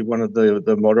is actually one of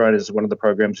the moderators of one of the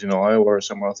programs in Iowa or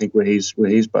somewhere. I think where he's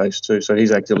based too. So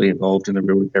he's actively involved in the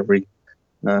reel recovery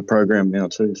program now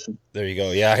too. So. There you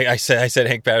go. Yeah, I said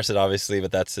Hank Patterson obviously,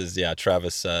 but that's his. Yeah,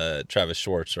 Travis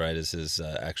Schwartz, right? Is his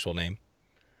actual name.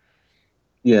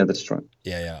 Yeah, that's right.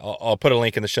 Yeah. I'll put a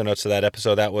link in the show notes to that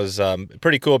episode. That was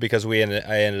pretty cool because I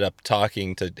ended up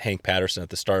talking to Hank Patterson at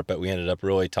the start, but we ended up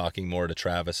really talking more to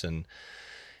Travis and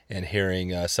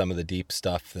hearing some of the deep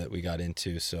stuff that we got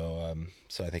into. So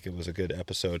I think it was a good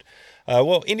episode.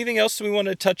 Well, anything else we want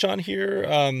to touch on here?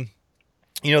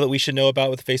 That we should know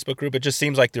about with the Facebook group? It just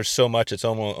seems like there's so much; it's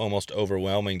almost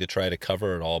overwhelming to try to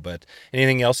cover it all. But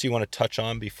anything else you want to touch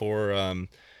on before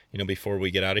before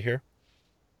we get out of here?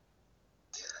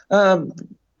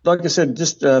 Like I said,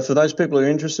 just for those people who are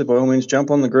interested, by all means,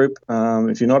 jump on the group.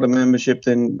 If you're not a membership,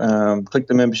 then click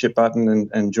the membership button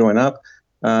and join up.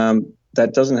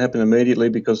 That doesn't happen immediately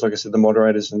because, like I said, the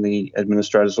moderators and the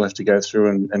administrators will have to go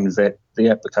through and vet the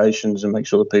applications and make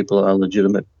sure that people are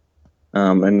legitimate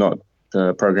and not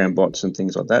program bots and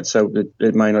things like that. So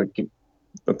it may not get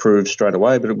approved straight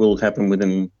away, but it will happen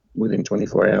within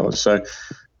 24 hours. So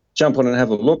jump on and have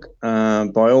a look.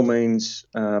 By all means,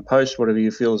 post whatever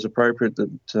you feel is appropriate that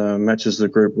matches the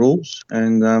group rules,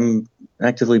 and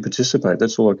actively participate.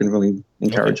 That's all I can really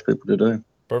encourage people to do.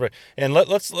 Perfect. And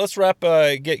let's wrap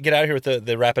get out of here with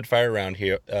the rapid fire round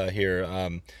here.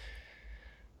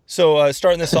 So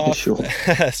starting this off, Sure.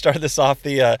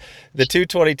 The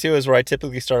 222 is where I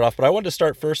typically start off, but I wanted to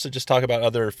start first to just talk about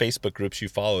other Facebook groups you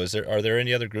follow. Are there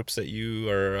any other groups that you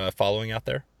are following out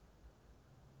there?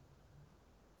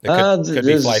 It could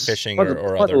be fly fishing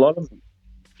or other. A lot of them.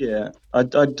 Yeah, I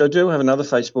do have another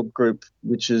Facebook group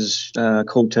which is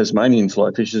called Tasmanian Fly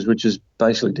Fishers, which is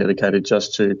basically dedicated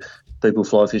just to people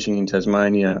fly fishing in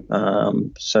Tasmania.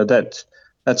 So that's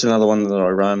another one that I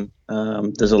run.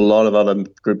 There's a lot of other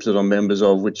groups that I'm members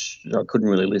of, which I couldn't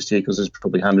really list here because there's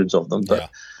probably hundreds of them.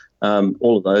 But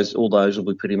all those will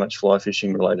be pretty much fly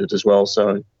fishing related as well.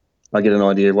 So I get an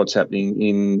idea of what's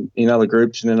happening in other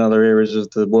groups and in other areas of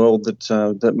the world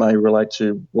that may relate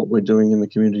to what we're doing in the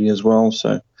community as well.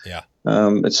 So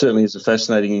it certainly is a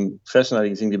fascinating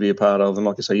thing to be a part of. And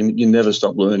like I say, you never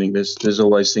stop learning. There's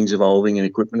always things evolving and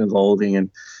equipment evolving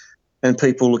and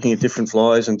people looking at different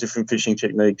flies and different fishing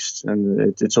techniques,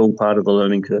 and it's all part of the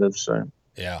learning curve. So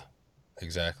yeah,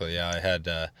 exactly. Yeah, I had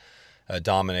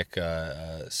Dominic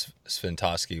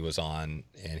Sventowski was on,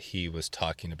 and he was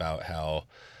talking about how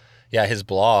his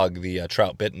blog, the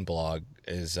Trout Bitten blog,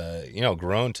 is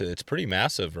grown to, it's pretty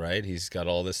massive, right? He's got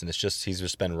all this, and he's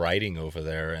just been writing over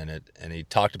there, and he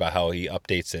talked about how he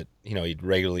updates it. He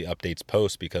regularly updates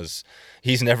posts because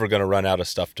he's never going to run out of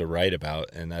stuff to write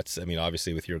about, and that's, I mean,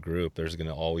 obviously with your group, there's going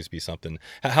to always be something.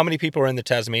 How many people are in the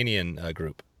Tasmanian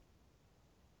group?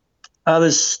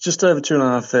 There's just over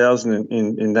 2,500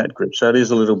 in that group, so it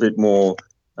is a little bit more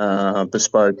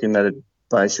bespoke in that it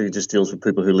basically just deals with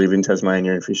people who live in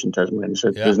Tasmania and fish in Tasmania.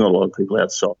 So there's not a lot of people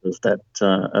outside of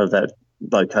that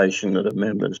location that are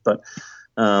members. But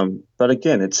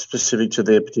again, it's specific to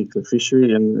their particular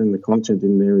fishery, and the content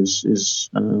in there is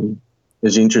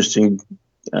interesting,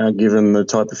 given the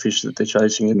type of fish that they're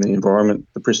chasing and the environment,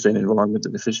 the pristine environment that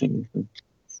they're fishing in.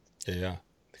 Yeah.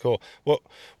 Cool. Well,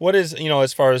 what is,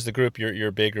 as far as the group,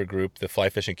 your bigger group, the fly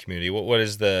fishing community, what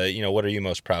is what are you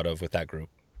most proud of with that group?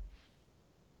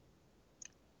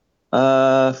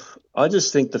 I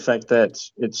just think the fact that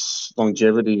its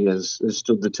longevity has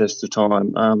stood the test of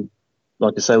time.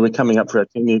 Like I say, we're coming up for our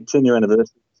 10-year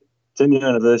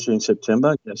anniversary in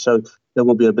September. Yeah, so there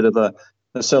will be a bit of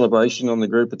a celebration on the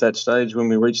group at that stage when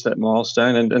we reach that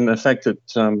milestone. And the fact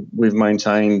that we've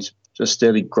maintained a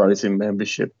steady growth in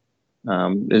membership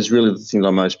is really the thing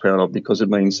I'm most proud of, because it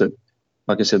means that,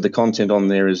 like I said, the content on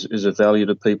there is of value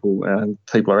to people, and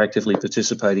people are actively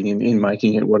participating in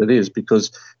making it what it is,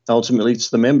 because ultimately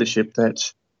it's the membership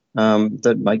that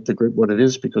make the group what it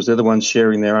is, because they're the ones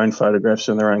sharing their own photographs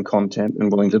and their own content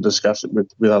and willing to discuss it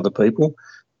with other people.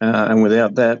 And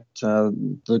without that,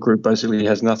 the group basically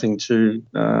has nothing to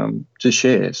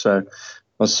share. So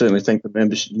I certainly thank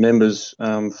the members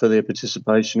for their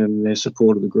participation and their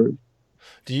support of the group.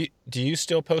 Do you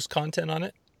still post content on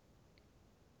it?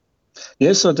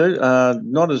 Yes, I do.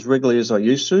 Not as regularly as I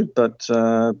used to, but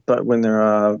when there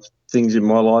are things in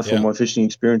my life or my fishing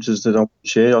experiences that I want to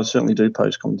share, I certainly do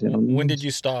post content on them. When did you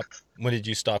stop? When did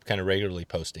you stop kind of regularly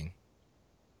posting?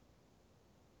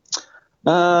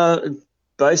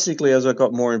 Basically, as I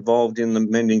got more involved in the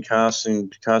mending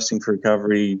casting for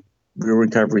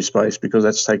recovery space, because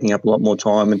that's taking up a lot more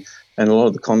time, and a lot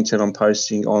of the content I'm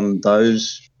posting on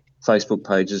those Facebook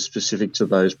pages specific to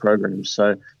those programs.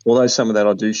 So although some of that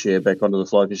I do share back onto the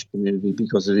fly fishing community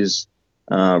because it is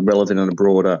relevant in a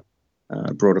broader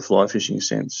fly fishing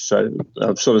sense. So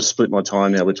I've sort of split my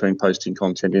time now between posting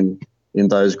content in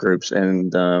those groups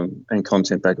and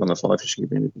content back on the fly fishing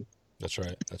community. That's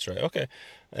right. Okay.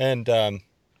 And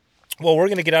well, we're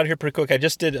going to get out of here pretty quick. I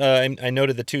just did, I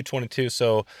noted the 222.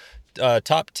 So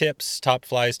top tips, top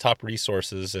flies, top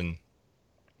resources. And,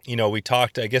 we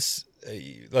talked, I guess,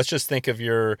 let's just think of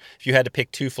if you had to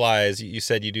pick two flies. You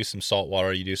said you do some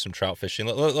saltwater, you do some trout fishing.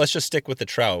 Let's just stick with the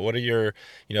trout. What are your,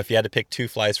 if you had to pick two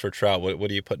flies for trout,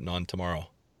 what are you putting on tomorrow?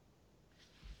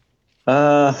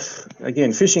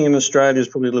 Again, fishing in Australia is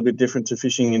probably a little bit different to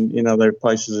fishing in other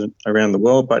places around the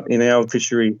world. But in our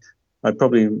fishery, I'd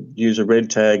probably use a red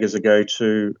tag as a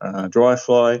go-to dry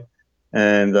fly,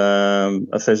 and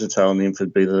a pheasant tail nymph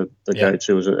would be the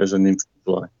go-to as a nymph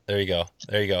fly. There you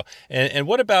go. And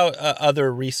what about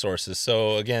other resources?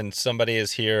 So again, somebody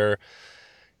is here,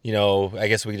 I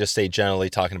guess we could just say generally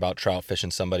talking about trout fishing,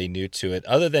 somebody new to it.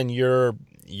 Other than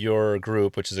your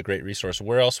group, which is a great resource,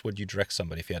 where else would you direct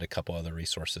somebody if you had a couple other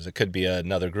resources? It could be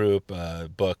another group,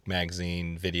 book,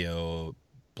 magazine, video,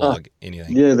 blog,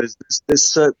 anything. Yeah, there's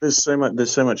so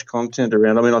much content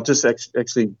around. I mean, I've just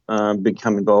actually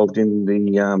become involved in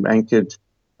the Anchored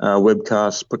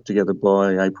webcast put together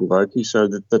by April Vokey. So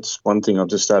that's one thing I've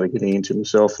just started getting into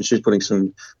myself, and she's putting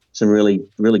some really,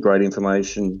 really great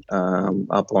information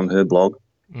up on her blog.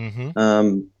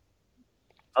 Mm-hmm.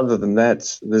 Other than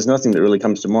that, there's nothing that really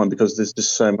comes to mind, because there's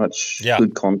just so much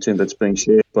good content that's being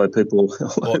shared by people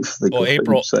all over the country.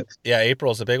 April,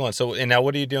 April's a big one. So, and now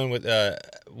what are you doing with,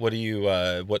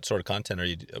 what sort of content are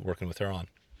you working with her on?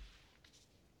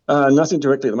 Nothing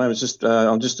directly at the moment. It's just,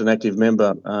 I'm just an active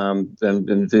member,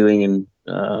 and viewing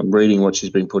and reading what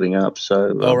she's been putting up.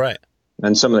 So, right.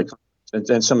 And some of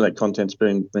that content's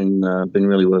been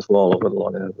really worthwhile. I've got a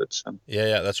lot out of it. So.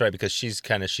 Yeah, that's right. Because she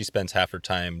spends half her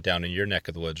time down in your neck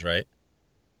of the woods, right?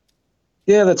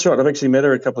 Yeah, that's right. I've actually met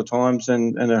her a couple of times,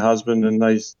 and her husband, and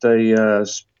they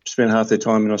spend half their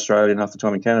time in Australia and half the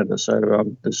time in Canada. So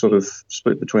they're sort of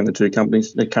split between the two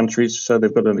countries. So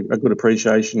they've got a good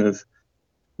appreciation of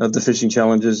the fishing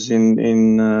challenges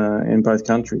in both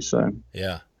countries. So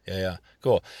yeah.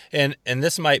 Cool. And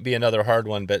this might be another hard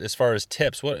one, but as far as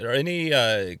tips, what are any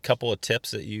couple of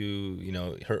tips that you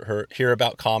hear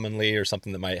about commonly, or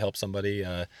something that might help somebody?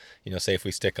 Say if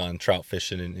we stick on trout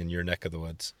fishing in your neck of the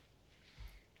woods.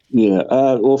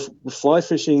 Yeah, fly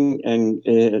fishing and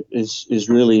is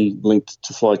really linked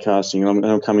to fly casting.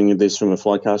 I'm coming at this from a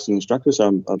fly casting instructor,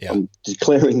 so Yeah. I'm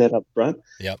declaring that up front.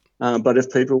 Yep. But if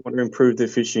people want to improve their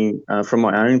fishing, from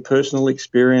my own personal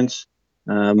experience,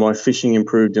 my fishing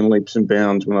improved in leaps and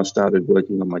bounds when I started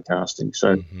working on my casting.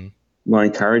 So my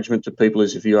encouragement to people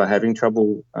is if you are having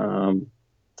trouble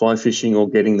fly fishing or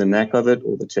getting the knack of it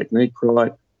or the technique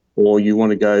right, or you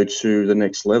want to go to the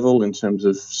next level in terms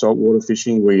of saltwater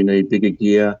fishing where you need bigger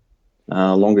gear,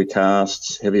 longer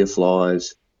casts, heavier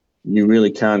flies, you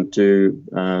really can't do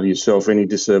yourself any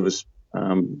disservice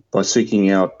by seeking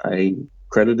out a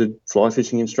accredited fly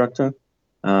fishing instructor.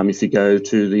 If you go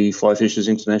to the Fly Fishers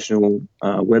International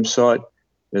website,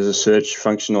 there's a search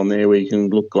function on there where you can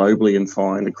look globally and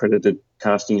find accredited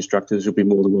casting instructors who'll be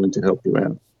more than willing to help you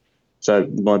out. So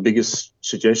my biggest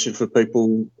suggestion for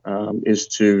people is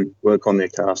to work on their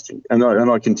casting, and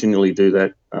I continually do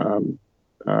that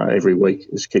every week.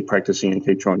 Is keep practicing and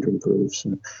keep trying to improve.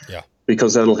 So, yeah,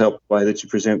 because that'll help the way that you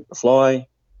present the fly,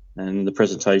 and the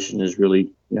presentation is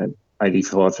really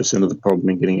 85% of the problem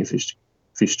in getting a fish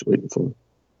to eat the fly.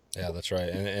 Yeah, that's right.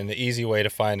 And the easy way to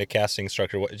find a casting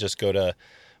instructor, just go to,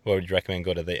 what would you recommend?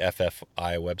 Go to the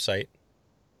FFI website.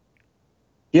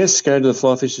 Yes, go to the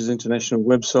Fly Fishers International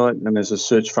website, and there's a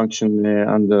search function there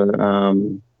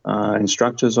under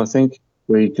instructors, I think,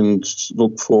 where you can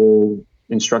look for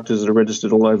instructors that are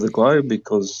registered all over the globe,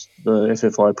 because the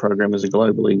FFI program is a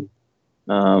global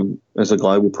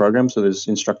program. So there's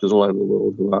instructors all over the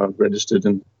world who are registered.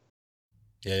 And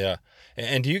yeah.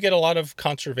 And do you get a lot of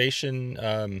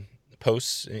conservation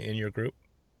posts in your group?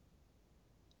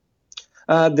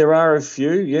 There are a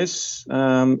few, yes,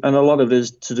 and a lot of it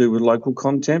is to do with local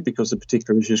content, because the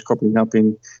particular issues cropping up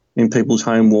in people's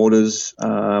home waters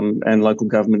and local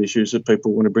government issues that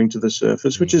people want to bring to the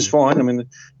surface, which is fine. I mean,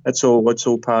 it's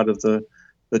all part of the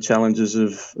challenges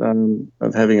of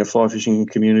having a fly fishing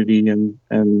community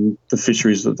and the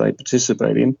fisheries that they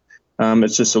participate in.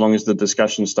 It's just so long as the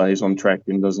discussion stays on track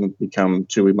and doesn't become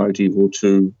too emotive or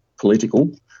too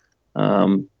political.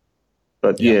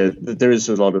 But there is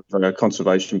a lot of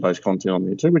conservation-based content on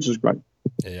there too, which is great.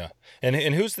 Yeah.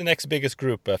 And who's the next biggest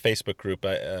group, Facebook group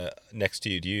next to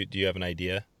you? Do you have an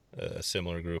idea, a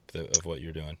similar group of what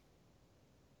you're doing?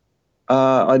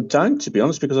 I don't, to be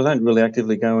honest, because I don't really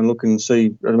actively go and look and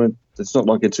see. I mean, it's not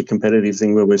like it's a competitive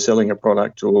thing where we're selling a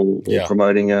product or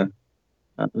promoting a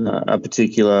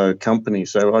particular company.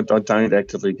 So I don't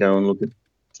actively go and look at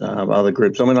other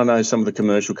groups. I mean, I know some of the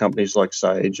commercial companies like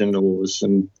Sage and Oars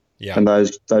and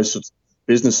those sorts of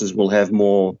businesses will have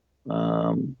more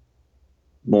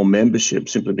membership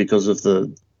simply because of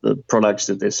the products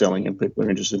that they're selling, and people are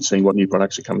interested in seeing what new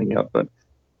products are coming out. But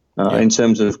in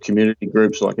terms of community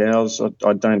groups like ours,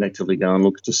 I don't actively go and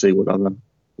look to see what other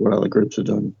groups are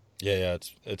doing. Yeah,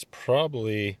 it's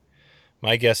probably,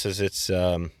 my guess is it's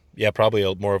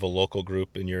probably more of a local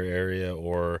group in your area,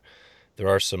 or there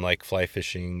are some like fly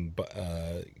fishing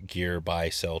gear buy,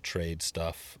 sell, trade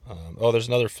stuff. There's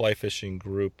another fly fishing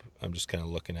group I'm just kind of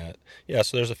looking at. Yeah,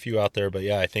 so there's a few out there, but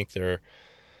I think they're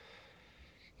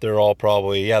all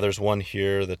probably, there's one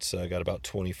here that's got about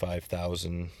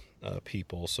 25,000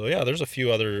 people. So there's a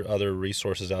few other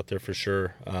resources out there for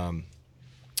sure.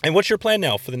 And what's your plan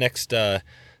now for the next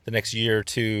year,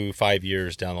 2, 5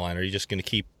 years down the line? Are you just going to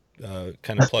keep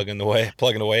kind of plugging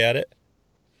away at it?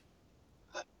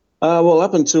 Well,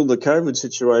 up until the COVID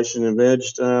situation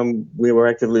emerged, we were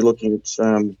actively looking at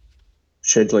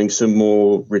scheduling some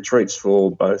more retreats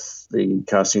for both the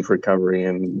casting for recovery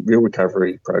and reel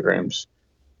recovery programs.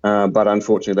 But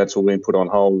unfortunately, that's all been put on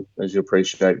hold, as you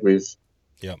appreciate, with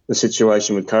the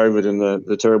situation with COVID and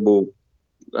the terrible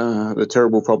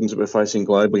problems that we're facing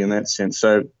globally in that sense.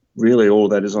 So really, all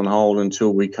of that is on hold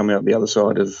until we come out the other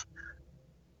side of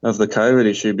the COVID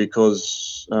issue, because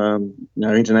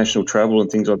international travel and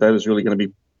things like that is really going to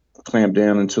be clamped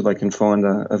down until they can find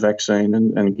a vaccine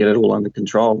and get it all under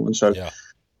control. And so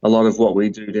a lot of what we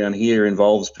do down here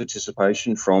involves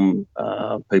participation from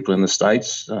people in the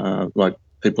States, like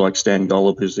people like Stan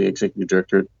Golub, who's the executive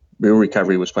director at Reel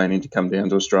Recovery, was planning to come down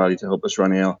to Australia to help us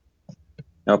run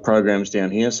our programs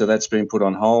down here. So that's been put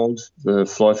on hold. The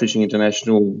Fly Fishing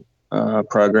International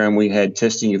program, we had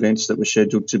testing events that were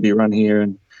scheduled to be run here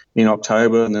in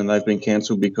October, and then they've been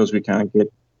cancelled because we can't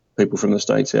get people from the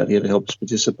States out here to help us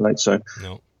participate. So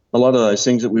a lot of those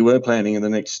things that we were planning in the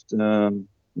next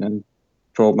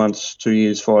 12 months, 2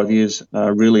 years, 5 years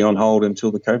are really on hold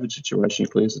until the COVID situation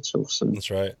clears itself. So That's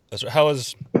right.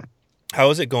 How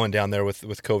is it going down there with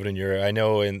COVID in your area? I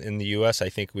know in the U.S., I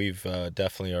think we've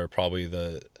definitely are probably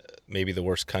maybe the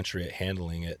worst country at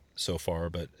handling it so far,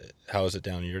 but how is it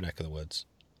down in your neck of the woods?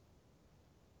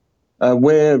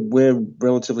 We're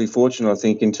relatively fortunate, I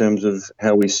think, in terms of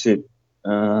how we sit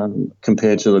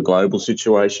compared to the global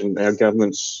situation. Our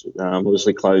government's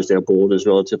obviously closed our borders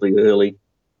relatively early,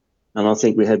 and I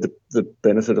think we had the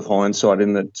benefit of hindsight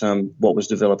in that what was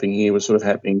developing here was sort of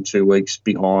happening 2 weeks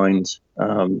behind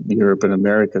Europe and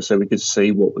America, so we could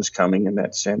see what was coming in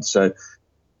that sense. So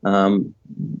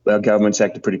our government's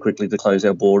acted pretty quickly to close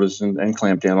our borders and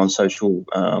clamp down on social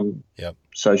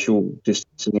social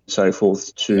distancing and so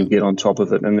forth to get on top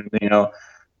of it. And now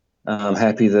I'm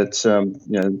happy that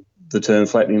the term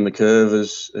flattening the curve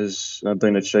has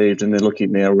been achieved, and they're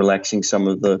looking at now relaxing some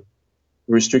of the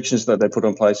restrictions that they put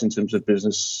in place in terms of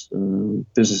business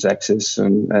access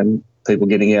and people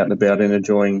getting out and about and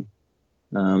enjoying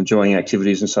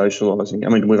activities and socialising. I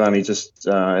mean, we've only just,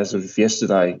 as of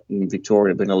yesterday in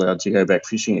Victoria, been allowed to go back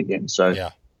fishing again. So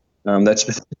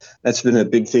that's been a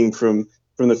big thing from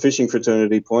the fishing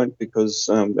fraternity point, because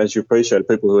as you appreciate,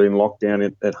 people who are in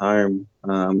lockdown at home,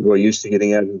 who are used to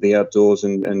getting out into the outdoors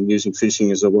and using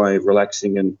fishing as a way of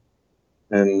relaxing and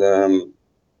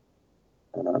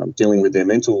dealing with their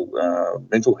mental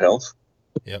health,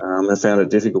 have found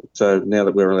it difficult. So now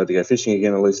that we're allowed to go fishing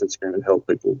again, at least it's going to help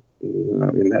people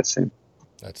in that sense.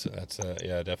 That's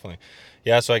definitely.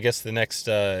 Yeah. So I guess the next 6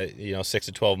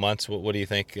 to 12 months, what do you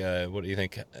think? What do you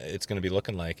think it's going to be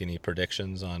looking like? Any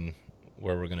predictions on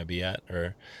where we're going to be at,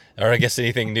 or I guess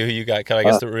anything new you got? I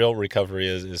guess the real recovery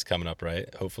is coming up, right?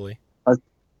 Hopefully. I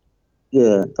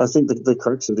think the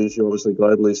crux of the issue, obviously,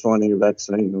 globally, is finding a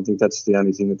vaccine. I think that's the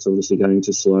only thing that's obviously going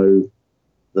to slow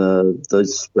the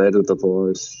spread of the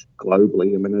virus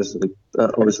globally. I mean,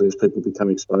 obviously, as people become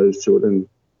exposed to it, and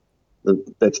the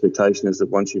expectation is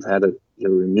that once you've had it,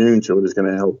 you're immune to it, is going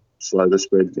to help slow the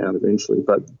spread down eventually.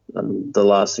 But the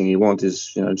last thing you want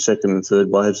is second and third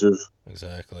waves of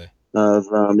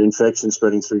infection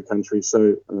spreading through countries.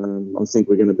 So I think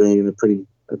we're going to be in a pretty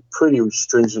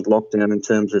stringent lockdown in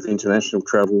terms of international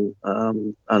travel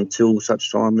until such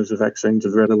time as the vaccines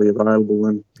are readily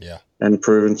available and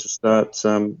proven to start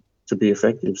to be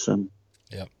effective. So,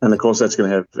 and of course that's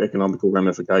going to have economical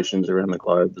ramifications around the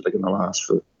globe that are going to last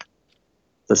for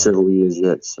several years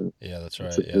yet. So that's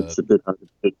right. It's a bit hard to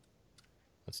pick.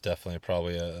 That's definitely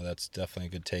a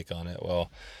good take on it.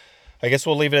 Well, I guess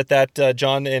we'll leave it at that,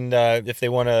 John. And if they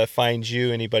want to find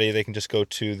you, anybody, they can just go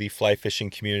to the Fly Fishing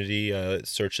Community,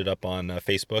 search it up on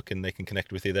Facebook, and they can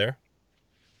connect with you there.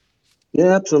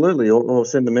 Yeah, absolutely. Or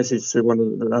send a message to one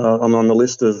of I'm on the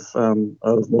list of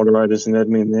moderators and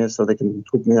admin there, so they can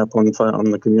hook me up on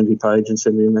the community page and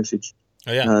send me a message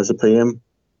as a PM.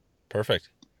 Perfect.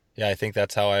 Yeah, I think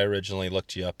that's how I originally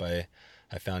looked you up.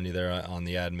 I found you there on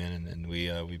the admin, and we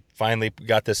finally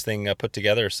got this thing put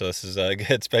together. So this is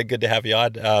it's been good to have you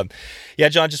on.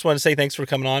 John, just want to say thanks for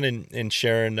coming on and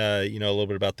sharing a little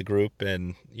bit about the group,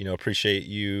 and appreciate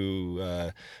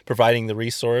you providing the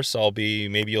resource.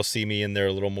 Maybe you'll see me in there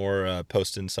a little more,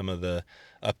 posting some of the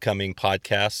upcoming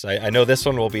podcasts. I know this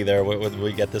one will be there when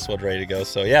we get this one ready to go.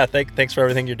 So thanks for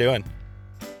everything you're doing.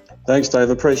 Thanks, Dave.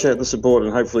 Appreciate the support,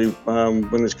 and hopefully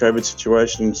when this COVID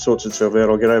situation sorts itself out,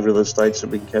 I'll get over to the States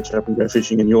and we can catch up and go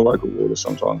fishing in your local water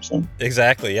sometime soon.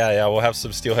 Exactly. Yeah. We'll have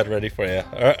some steelhead ready for you.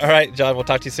 All right, John, we'll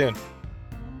talk to you soon.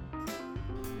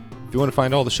 If you want to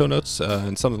find all the show notes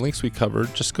and some of the links we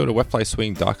covered, just go to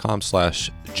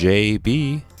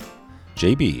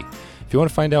wetflyswing.com/JB. If you want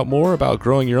to find out more about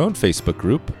growing your own Facebook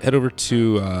group, head over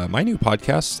to my new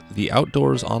podcast, the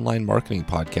Outdoors Online Marketing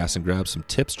Podcast, and grab some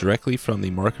tips directly from the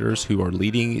marketers who are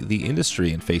leading the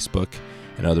industry in Facebook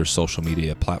and other social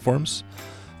media platforms.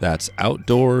 That's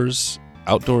Outdoors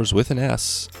with an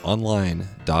S,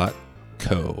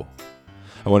 online.co.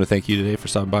 I want to thank you today for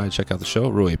stopping by and check out the show.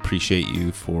 Really appreciate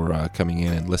you for coming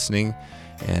in and listening.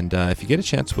 And if you get a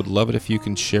chance, would love it if you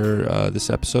can share this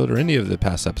episode or any of the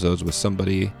past episodes with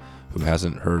somebody who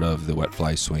hasn't heard of the Wet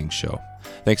Fly Swing Show.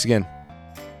 Thanks again.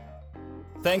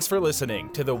 Thanks for listening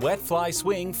to the Wet Fly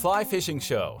Swing Fly Fishing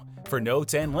Show. For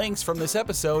notes and links from this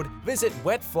episode, visit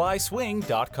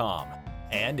wetflyswing.com.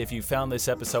 And if you found this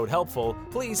episode helpful,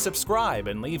 please subscribe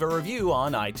and leave a review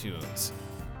on iTunes.